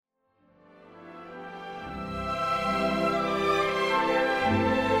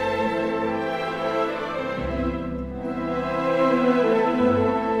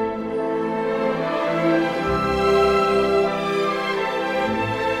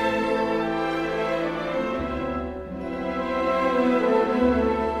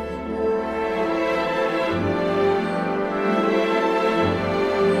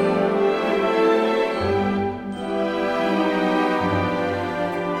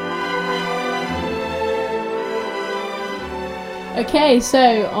Okay,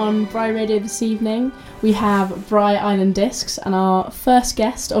 so on Bry Radio this evening, we have Bry Island Discs, and our first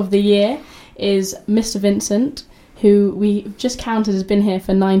guest of the year is Mr Vincent, who we just counted has been here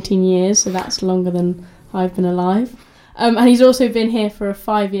for 19 years, so that's longer than I've been alive. And he's also been here for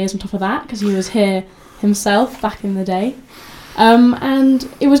 5 years on top of that, because he was here himself back in the day. And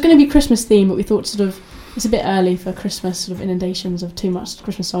it was going to be Christmas themed, but we thought it's a bit early for Christmas, inundations of too much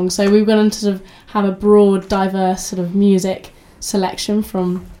Christmas songs. So we were going to have a broad, diverse music selection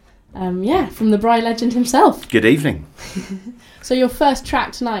from the Bry legend himself. Good evening. So your first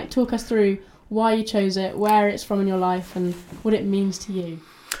track tonight, talk us through why you chose it, where it's from in your life, and what it means to you.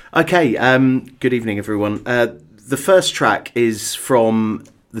 Okay, good evening everyone. The first track is from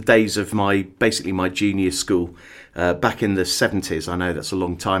the days of my junior school, back in the 70s. I know that's a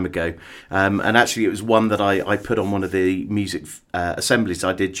long time ago. And actually it was one that I put on one of the music assemblies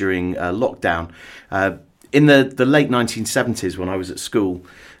I did during lockdown. In the late 1970s, when I was at school,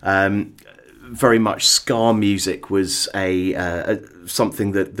 very much ska music was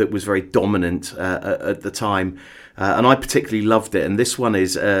something that was very dominant at the time, and I particularly loved it. And this one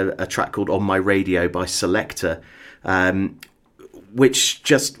is a track called "On My Radio" by Selector, which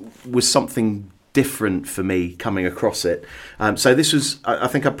just was something different for me coming across it. So this was, I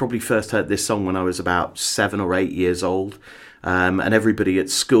think I probably first heard this song when I was about 7 or 8 years old, and everybody at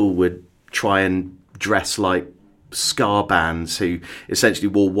school would try and dress like ska bands who essentially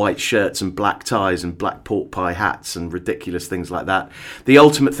wore white shirts and black ties and black pork pie hats and ridiculous things like that. The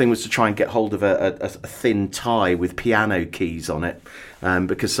ultimate thing was to try and get hold of a thin tie with piano keys on it,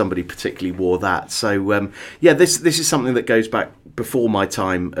 because somebody particularly wore that. So this is something that goes back before my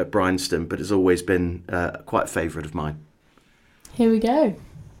time at Bryanston, but has always been quite a favourite of mine. Here we go.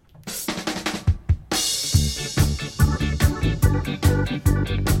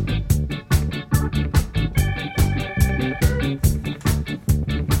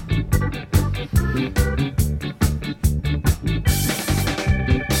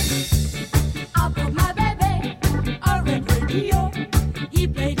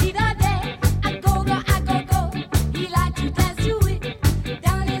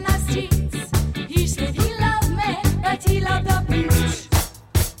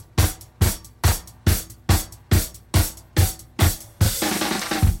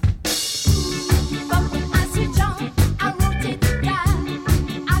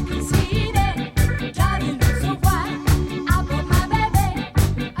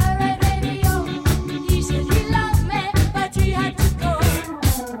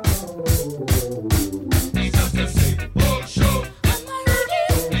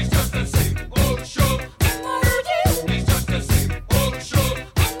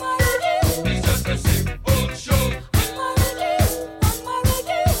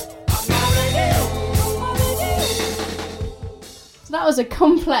 That was a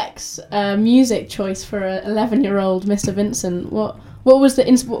complex music choice for an 11-year-old Mr Vincent. What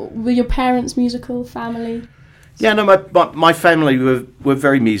were your parents musical, family? Yeah, no, my family were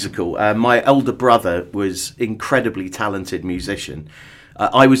very musical. My elder brother was incredibly talented musician.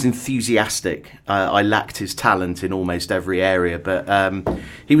 I was enthusiastic. I lacked his talent in almost every area, but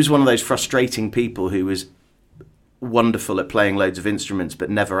he was one of those frustrating people who was wonderful at playing loads of instruments but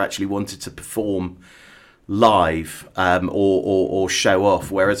never actually wanted to perform live or show off,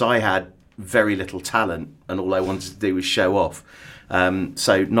 whereas I had very little talent and all I wanted to do was show off.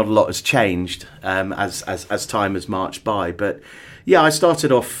 So not a lot has changed as time has marched by. But yeah, I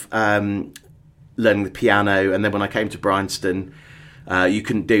started off learning the piano, and then when I came to Bryanston, you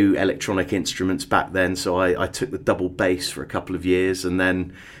couldn't do electronic instruments back then, so I took the double bass for a couple of years, and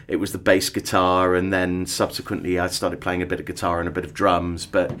then it was the bass guitar, and then subsequently I started playing a bit of guitar and a bit of drums.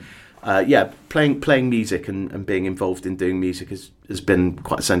 But playing music and being involved in doing music has been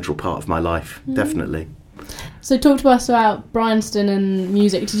quite a central part of my life, definitely. So talk to us about Bryanston and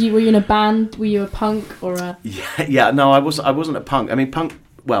music. Were you in a band? Were you a punk or a? No, I wasn't a punk. I mean, punk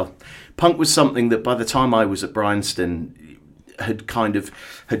was something that by the time I was at Bryanston had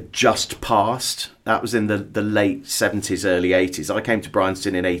just passed. That was in the late 70s, early 80s. I came to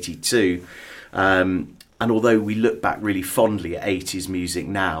Bryanston in 82, and although we look back really fondly at 80s music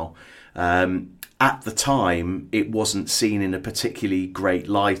now, at the time it wasn't seen in a particularly great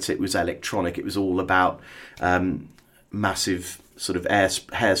light. It was electronic. It was all about massive sort of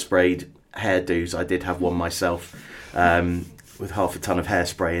hairsprayed hairdos. I did have one myself, with half a ton of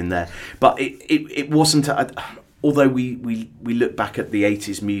hairspray in there. But it wasn't... although we look back at the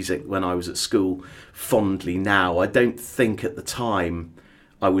 80s music when I was at school fondly now, I don't think at the time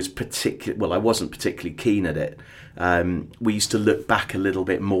I wasn't particularly keen at it. we used to look back a little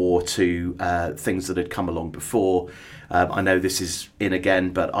bit more to things that had come along before. I know this is in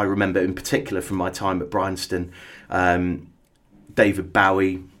again, but I remember in particular from my time at Bryanston, David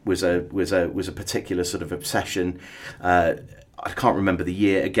Bowie was a particular sort of obsession. I can't remember the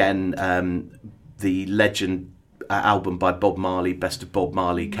year again. The Legend album by Bob Marley, Best of Bob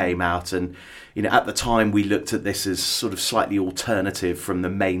Marley, came out, and at the time we looked at this as sort of slightly alternative from the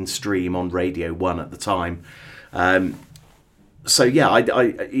mainstream on Radio 1 at the time. So yeah,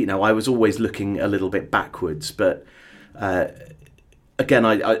 I was always looking a little bit backwards, but again,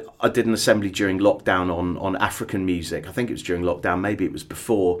 I did an assembly during lockdown on African music. I think it was during lockdown, maybe it was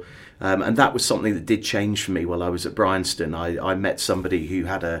before, and that was something that did change for me while I was at Bryanston. I met somebody who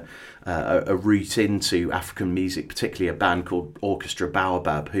had a route into African music, particularly a band called Orchestra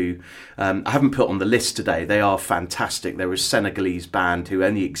Baobab, who I haven't put on the list today. They are fantastic. They're a Senegalese band who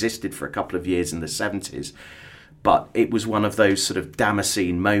only existed for a couple of years in the 70s. But it was one of those sort of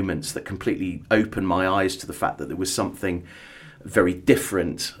Damascene moments that completely opened my eyes to the fact that there was something very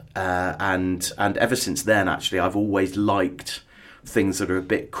different. And ever since then, actually, I've always liked things that are a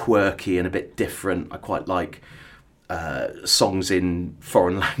bit quirky and a bit different. I quite like songs in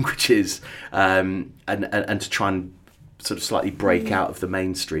foreign languages, and to try and sort of slightly break out of the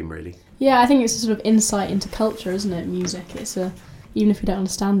mainstream, really. Yeah, I think it's a sort of insight into culture, isn't it? Music. It's even if we don't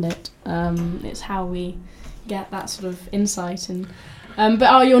understand it, it's how we get that sort of insight. And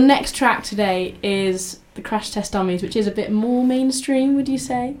but your next track today is the Crash Test Dummies, which is a bit more mainstream, would you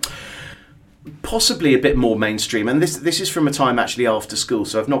say? Possibly a bit more mainstream, and this is from a time actually after school,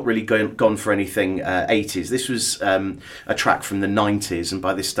 so I've not really gone for anything 80s. This was a track from the 90s, and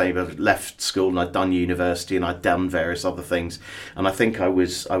by this stage I'd left school and I'd done university and I'd done various other things, and I think I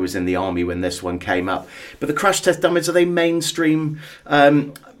was in the army when this one came up. But the Crash Test Dummies, are they mainstream?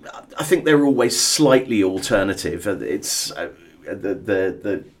 I think they're always slightly alternative. It's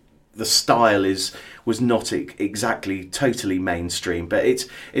the style was not exactly totally mainstream, but it's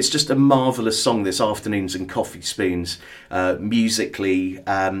just a marvellous song, this Afternoons and Coffee Spoons, musically,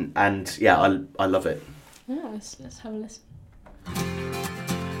 and yeah, I love it. Yeah, let's have a listen.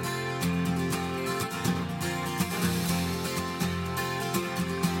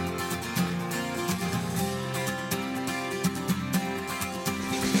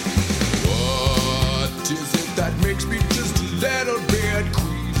 What is it that makes me just a little bit queasy?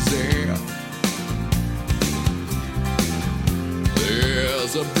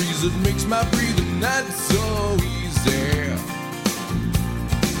 There's a breeze that makes my breathing not so easy.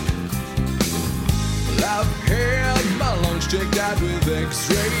 Well, I've had my lungs checked out with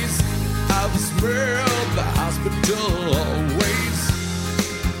x-rays. I've smelled the hospital always.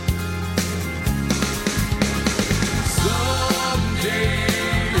 Someday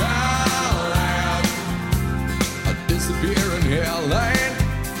I'll have a disappearing hairline.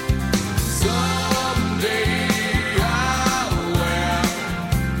 Someday I'll wear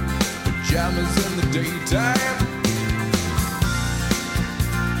pajamas in the daytime.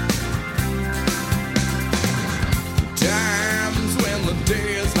 Times when the day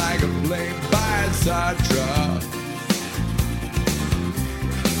is like a play-by-side truck,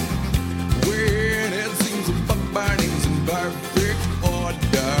 when it seems the buck burning's in perfect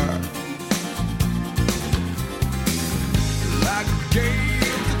order. I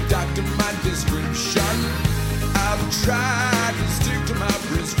gave the doctor my description. I've tried to stick to my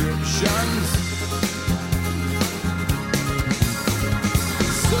prescriptions.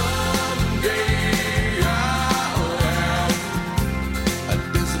 Someday I'll have a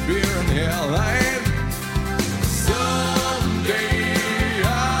disappearing hairline. Someday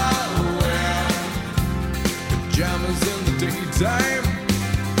I'll wear pajamas in the daytime.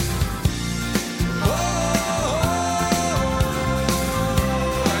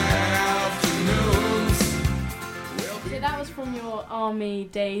 From your army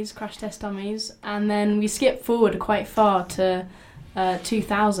days, Crash Test Dummies, and then we skip forward quite far to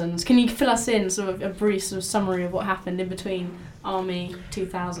 2000s. Can you fill us in sort of a brief sort of summary of what happened in between army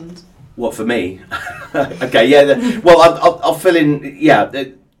 2000s? What, for me? Okay, yeah. Well, I'll fill in. Yeah,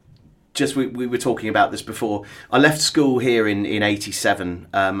 just we were talking about this before. I left school here in 87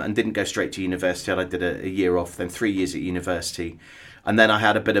 and didn't go straight to university. I did a year off, then 3 years at university, and then I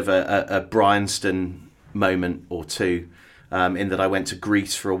had a bit of a Bryanston moment or two. In that I went to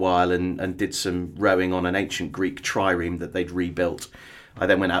Greece for a while and did some rowing on an ancient Greek trireme that they'd rebuilt. I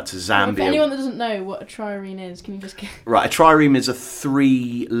then went out to Zambia. Well, for anyone that doesn't know what a trireme is, can you just... Right, a trireme is a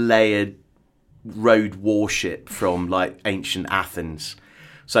 3-layered rowed warship from like ancient Athens.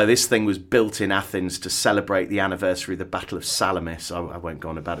 So this thing was built in Athens to celebrate the anniversary of the Battle of Salamis. I won't go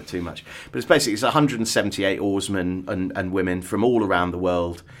on about it too much. But it's 178 oarsmen and women from all around the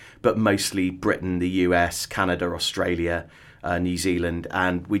world, but mostly Britain, the US, Canada, Australia, New Zealand.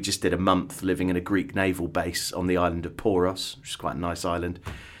 And we just did a month living in a Greek naval base on the island of Poros, which is quite a nice island.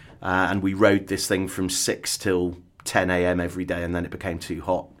 And we rowed this thing from 6 till 10 a.m. every day, and then it became too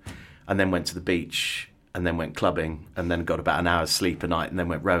hot. And then went to the beach, and then went clubbing, and then got about an hour's sleep a night, and then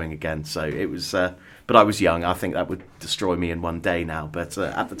went rowing again. So it was, but I was young. I think that would destroy me in one day now. But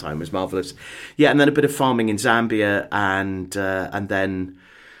at the time, it was marvellous. Yeah, and then a bit of farming in Zambia, and then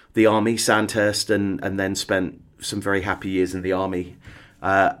the army, Sandhurst, and then spent some very happy years in the army.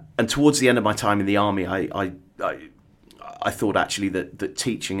 And towards the end of my time in the army, I thought actually that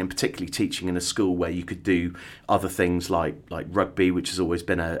teaching, and particularly teaching in a school where you could do other things like rugby, which has always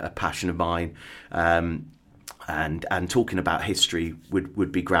been a passion of mine, and talking about history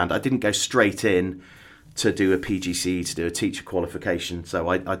would be grand. I didn't go straight in to do a PGCE, to do a teacher qualification, so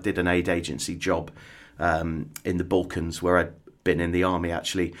I did an aid agency job in the Balkans, where I'd been in the army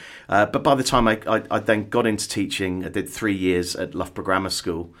actually. But by the time I then got into teaching, I did 3 years at Loughborough Grammar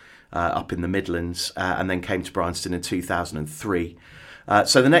School, up in the Midlands, and then came to Bryanston in 2003.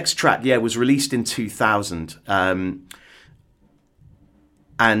 So the next track, was released in 2000.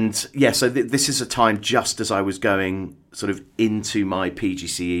 So this is a time just as I was going sort of into my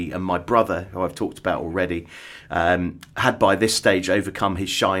PGCE, and my brother, who I've talked about already, had by this stage overcome his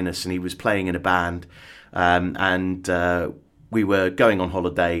shyness, and he was playing in a band, and we were going on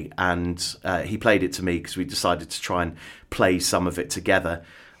holiday, and he played it to me because we decided to try and play some of it together.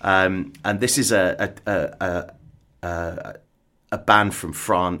 And this is a band from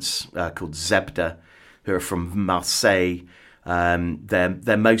France called Zebda, who are from Marseille.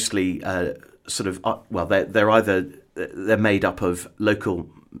 They're mostly they're made up of local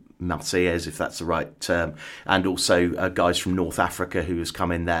Marseillaise, if that's the right term, and also guys from North Africa who has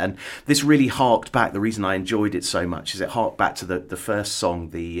come in there. And this really harked back. The reason I enjoyed it so much is it harked back to the first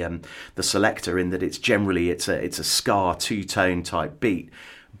song, the Selector, in that it's a ska two-tone type beat,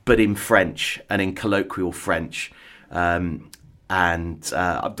 but in French and in colloquial French. I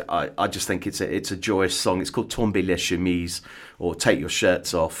just think it's a joyous song. It's called Tomber les chemises, or Take Your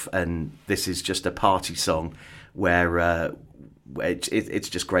Shirts Off, and this is just a party song where it's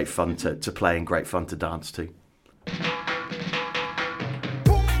just great fun to play and great fun to dance to.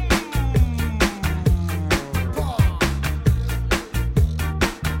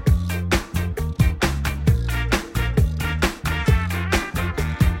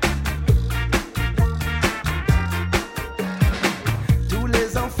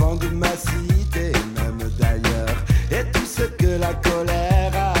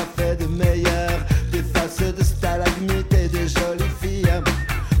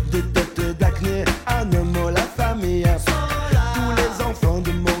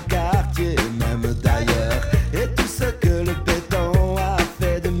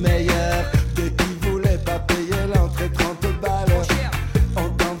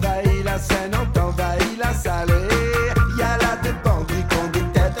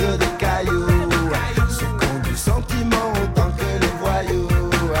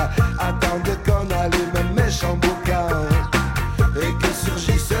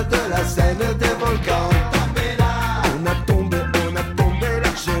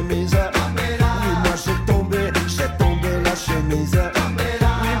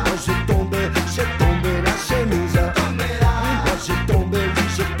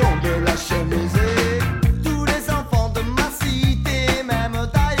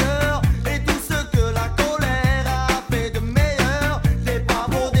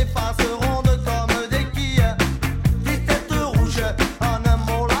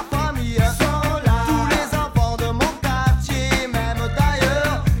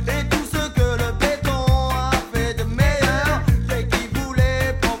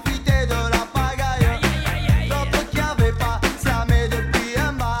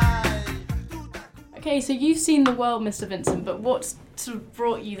 Okay, so you've seen the world, Mr Vincent, but what sort of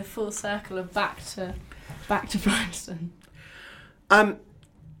brought you the full circle of back to Bryanston?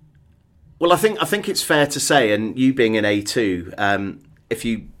 Well, I think it's fair to say, and you being an A2, if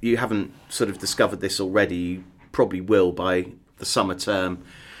you haven't sort of discovered this already, you probably will by the summer term.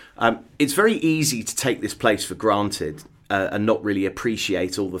 It's very easy to take this place for granted and not really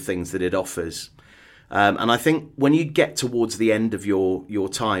appreciate all the things that it offers. And I think when you get towards the end of your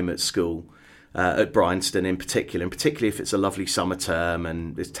time at school, at Bryanston in particular, and particularly if it's a lovely summer term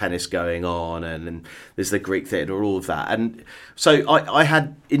and there's tennis going on and there's the Greek theatre, all of that. And so I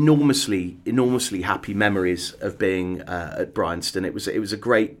had enormously happy memories of being at Bryanston. It was a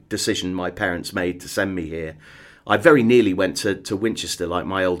great decision my parents made to send me here. I very nearly went to Winchester like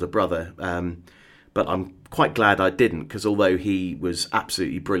my older brother, but I'm quite glad I didn't, because although he was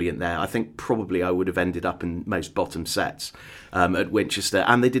absolutely brilliant there, I think probably I would have ended up in most bottom sets at Winchester,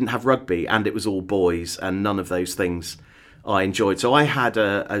 and they didn't have rugby, and it was all boys, and none of those things I enjoyed. So I had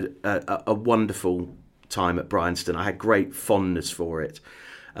a wonderful time at Bryanston. I had great fondness for it.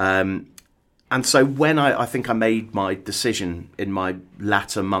 And so when I think I made my decision in my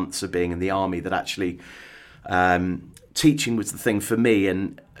latter months of being in the army that actually teaching was the thing for me,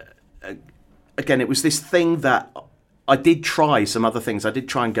 and again, it was this thing that I did try some other things. I did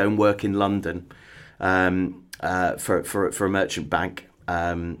try and go and work in London for a merchant bank.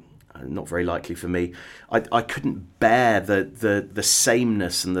 Not very likely for me. I couldn't bear the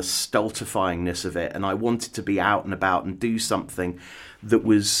sameness and the stultifyingness of it, and I wanted to be out and about and do something that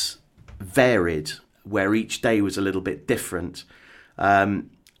was varied, where each day was a little bit different. And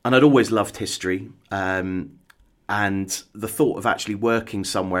I'd always loved history. And the thought of actually working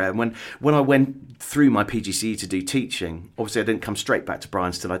somewhere, and when I went through my PGCE to do teaching, obviously I didn't come straight back to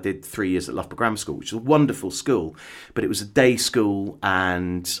Bryanston. I did 3 years at Loughborough Grammar School, which was a wonderful school, but it was a day school,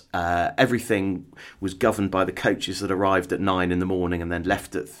 and everything was governed by the coaches that arrived at 9 in the morning and then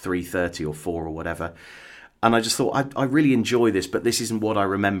left at 3:30 or 4 or whatever. And I just thought, I really enjoy this, but this isn't what I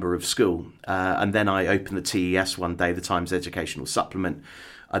remember of school. And then I opened the TES one day, the Times Educational Supplement,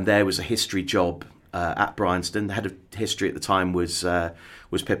 and there was a history job at Bryanston. The head of history at the time was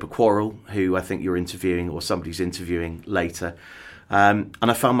Pippa Quarrell, who I think you're interviewing, or somebody's interviewing later. And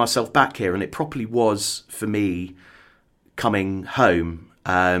I found myself back here, and it properly was, for me, coming home.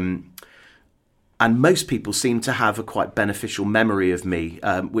 And most people seem to have a quite beneficial memory of me,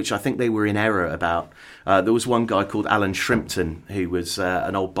 which I think they were in error about. There was one guy called Alan Shrimpton, who was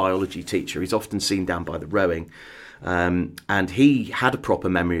an old biology teacher. He's often seen down by the rowing. And he had a proper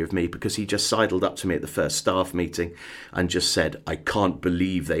memory of me because he just sidled up to me at the first staff meeting and just said, "I can't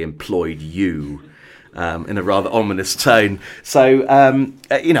believe they employed you," in a rather ominous tone. So,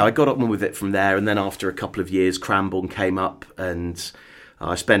 I got on with it from there. And then after a couple of years, Cranbourne came up, and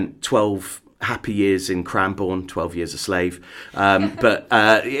I spent 12 happy years in Cranbourne, 12 years a slave. But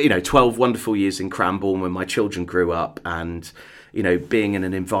 12 wonderful years in Cranbourne when my children grew up, and, being in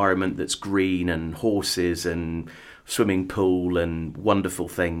an environment that's green and horses and swimming pool and wonderful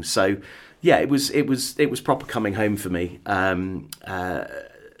things. So yeah, it was proper coming home for me.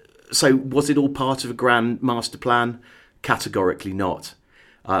 So was it all part of a grand master plan? Categorically not.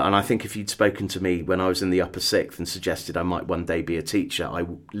 And I think if you'd spoken to me when I was in the upper sixth and suggested I might one day be a teacher, I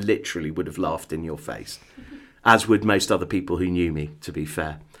literally would have laughed in your face, as would most other people who knew me, to be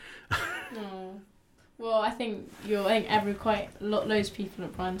fair. Well, I think loads of people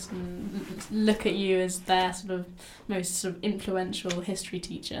at Bryanston look at you as their sort of most sort of influential history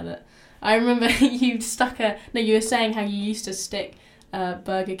teacher. That I remember you were saying how you used to stick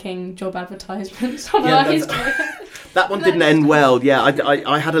Burger King job advertisements on our history. That one didn't end well. Yeah,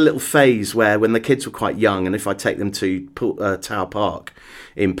 I had a little phase where when the kids were quite young, and if I take them to Tower Park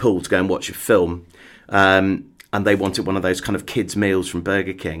in Poole to go and watch a film, and they wanted one of those kind of kids' meals from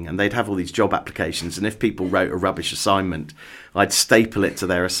Burger King, and they'd have all these job applications, and if people wrote a rubbish assignment, I'd staple it to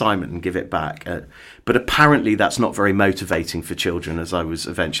their assignment and give it back. But apparently that's not very motivating for children, as I was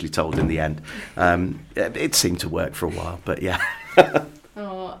eventually told in the end. It seemed to work for a while, but yeah.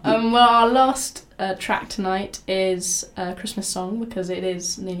 Well, our last track tonight is a Christmas song, because it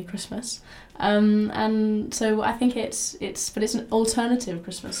is nearly Christmas. And so I think it's an alternative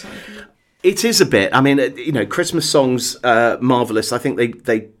Christmas song. It is a bit. I mean, Christmas songs marvellous. I think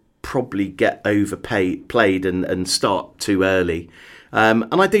they probably get overplayed and start too early.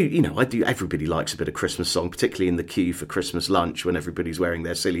 And I do. Everybody likes a bit of Christmas song, particularly in the queue for Christmas lunch when everybody's wearing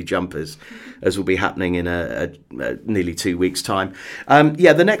their silly jumpers, as will be happening in a nearly 2 weeks' time.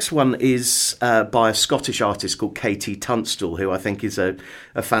 The next one is by a Scottish artist called Katie Tunstall, who I think is a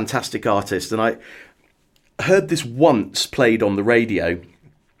fantastic artist. And I heard this once played on the radio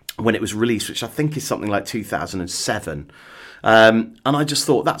when it was released, which I think is something like 2007. And I just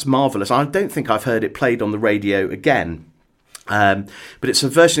thought, that's marvellous. I don't think I've heard it played on the radio again. But it's a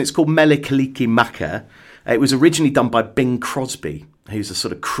version, it's called Melikaliki Maka. It was originally done by Bing Crosby, who's a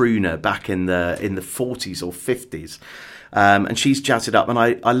sort of crooner back in the 40s or 50s. And she's jazzed it up. And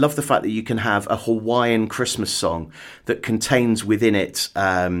I love the fact that you can have a Hawaiian Christmas song that contains within it,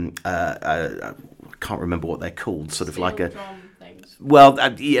 I can't remember what they're called, sort of like a... Well,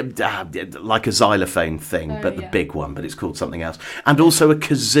 like a xylophone thing, but the big one, but it's called something else. And also a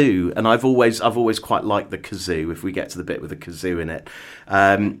kazoo, and I've always quite liked the kazoo, if we get to the bit with a kazoo in it,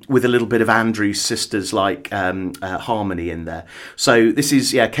 with a little bit of Andrew's Sisters like harmony in there. So this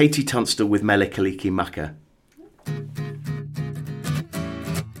is, Katie Tunstall with Melikaliki Maka.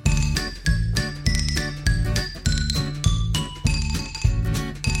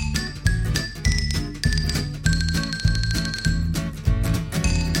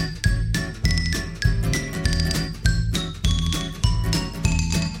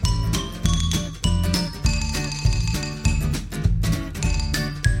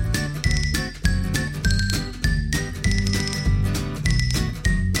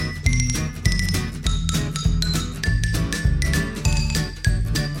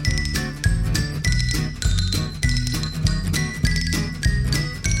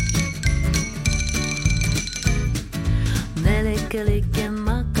 Melikaliki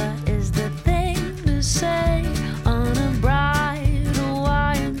is the thing to say on a bright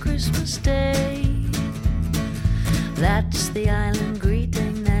Hawaiian Christmas day. That's the island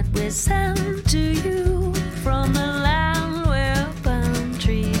greeting that we send to you from the land where palm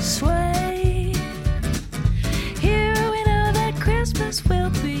trees sway. Here we know that Christmas will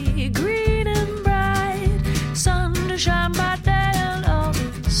be green and bright, sun to shine by day and all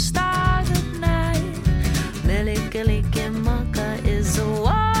the stars at night. Melikaliki is a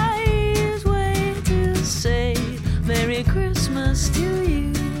wise way to say Merry Christmas to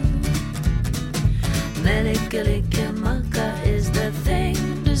you. Melikaliki is the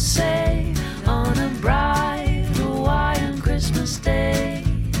thing to say on a bright Hawaiian Christmas day.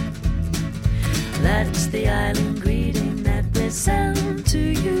 That's the island greeting that we send to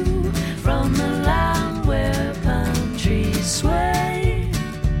you from the land where palm trees sway.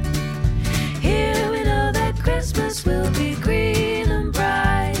 Here we know that Christmas will be green and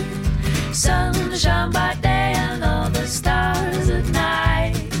bright, sun to shine by day and all the stars at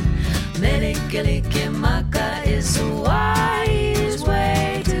night. Melikaliki is a wise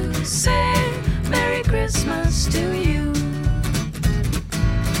way to say Merry Christmas to you.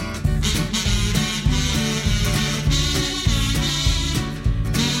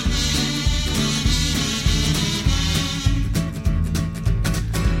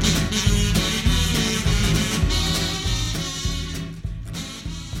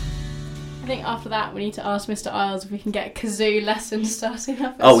 I think after that we need to ask Mr. Isles if we can get kazoo lessons starting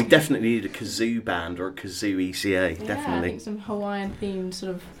up. Oh, we definitely need a kazoo band or a kazoo ECA, Yeah, definitely. I think some Hawaiian themed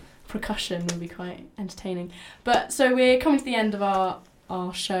sort of percussion would be quite entertaining. But so we're coming to the end of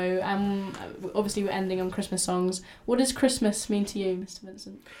our show, and obviously we're ending on Christmas songs. What does Christmas mean to you, Mr.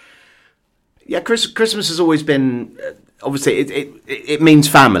 Vincent? Yeah, Christmas has always been, obviously it means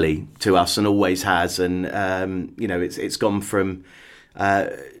family to us and always has, and it's gone from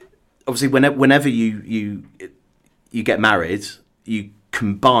obviously whenever you get married, you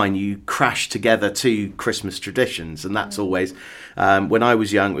crash together two Christmas traditions, and that's always when I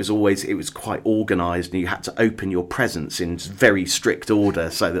was young, it was quite organised, and you had to open your presents in very strict order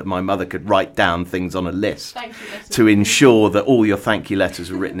so that my mother could write down things on a list to ensure that all your thank you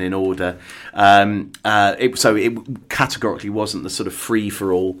letters were written in order. So it categorically wasn't the sort of free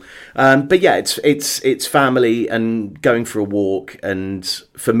for all, but yeah, it's family and going for a walk, and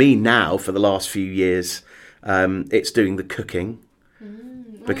for me now, for the last few years, it's doing the cooking.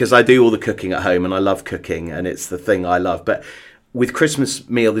 Because I do all the cooking at home and I love cooking and it's the thing I love. But with Christmas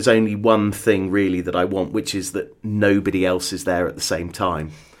meal, there's only one thing really that I want, which is that nobody else is there at the same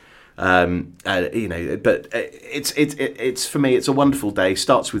time. But it's for me, it's a wonderful day.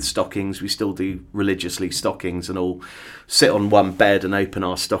 Starts with stockings. We still do religiously stockings and all sit on one bed and open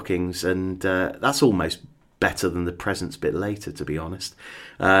our stockings. And that's almost better than the presents bit later, to be honest.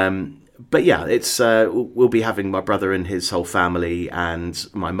 But yeah, it's we'll be having my brother and his whole family and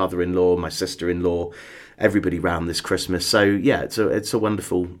my mother-in-law, my sister-in-law, everybody round this Christmas. So yeah, it's a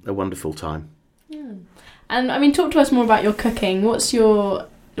wonderful time. Yeah. And I mean, talk to us more about your cooking. What's your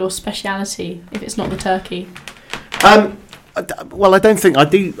speciality if it's not the turkey? Well, I don't think I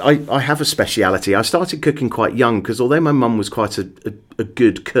do. I have a speciality. I started cooking quite young because although my mum was quite a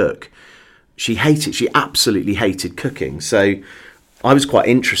good cook, she absolutely hated cooking. So I was quite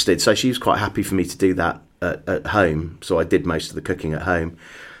interested, so she was quite happy for me to do that at home. So I did most of the cooking at home.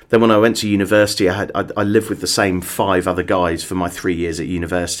 Then when I went to university, I lived with the same 5 other guys for my 3 years at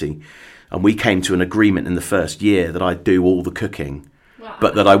university, and we came to an agreement in the first year that I'd do all the cooking,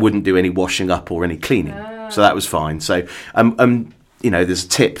 but that I wouldn't do any washing up or any cleaning. So that was fine. So there's a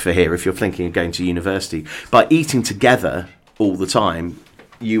tip for here if you're thinking of going to university. By eating together all the time,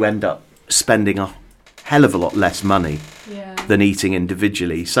 you end up spending a hell of a lot less money Yeah. than eating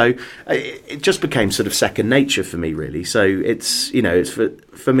individually. So it just became sort of second nature for me, really. So it's, you know, it's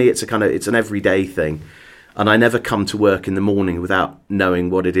for me, it's an everyday thing. And I never come to work in the morning without knowing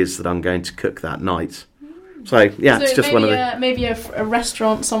what it is that I'm going to cook that night. So, yeah, So it's just one of the... maybe a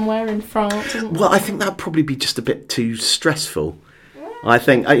restaurant somewhere in France, isn't Well, I think that'd probably be just a bit too stressful. I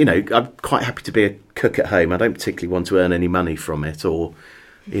think, you know, I'm quite happy to be a cook at home. I don't particularly want to earn any money from it or,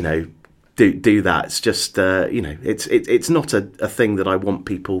 you know, do that. It's just, you know, it's not a thing that I want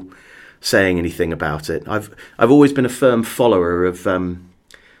people saying anything about it. I've always been a firm follower of,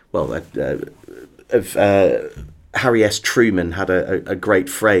 Harry S. Truman had a great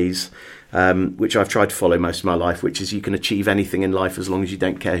phrase, which I've tried to follow most of my life, which is you can achieve anything in life as long as you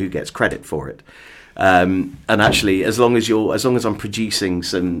don't care who gets credit for it. And actually, as long as I'm producing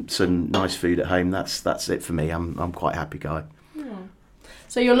some nice food at home, that's it for me. I'm quite a happy guy.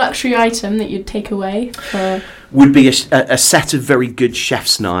 So your luxury item that you'd take away would be a set of very good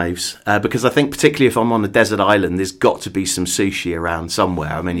chef's knives, because I think particularly if I'm on a desert island, there's got to be some sushi around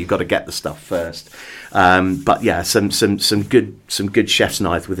somewhere. I mean, you've got to get the stuff first. But yeah, some good chef's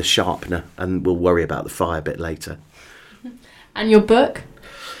knife with a sharpener, and we'll worry about the fire a bit later. And your book?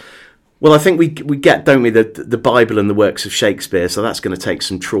 Well, I think we get, don't we, the Bible and the works of Shakespeare, so that's going to take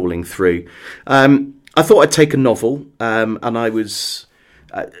some trawling through. I thought I'd take a novel, and I was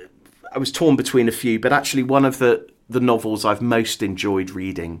torn between a few, but actually one of the novels I've most enjoyed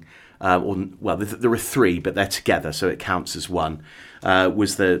reading, there are three, but they're together, so it counts as one,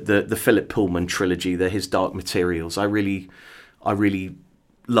 was the Philip Pullman trilogy, His Dark Materials. I really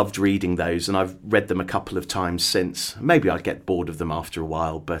loved reading those, and I've read them a couple of times since. Maybe I'd get bored of them after a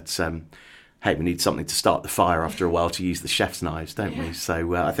while, but hey, we need something to start the fire after a while to use the chef's knives, don't we?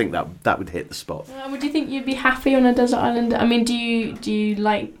 So I think that would hit the spot. Would you think you'd be happy on a desert island? I mean, do you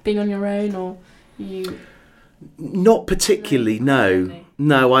like being on your own, or you? Not particularly. No.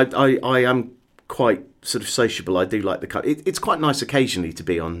 I am quite sort of sociable. I do like it's quite nice occasionally to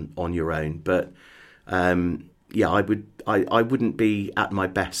be on your own, but yeah, I wouldn't be at my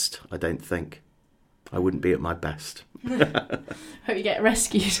best. I don't think I wouldn't be at my best. Hope you get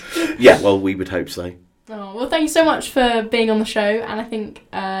rescued. Yeah, well, we would hope so. Oh, well, thank you so much for being on the show, and I think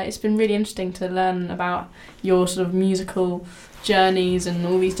it's been really interesting to learn about your sort of musical journeys and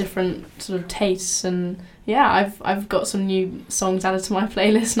all these different sort of tastes, and yeah, I've got some new songs added to my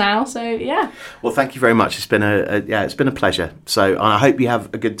playlist now, so yeah. Well, thank you very much. It's been it's been a pleasure. So I hope you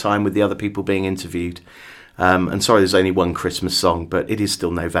have a good time with the other people being interviewed. And sorry there's only one Christmas song, but it is still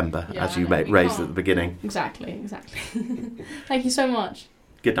November, as you raised at the beginning. Exactly. Thank you so much.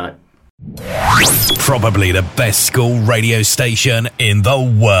 Good night. Probably the best school radio station in the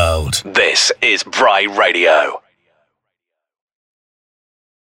world. This is Bry Radio.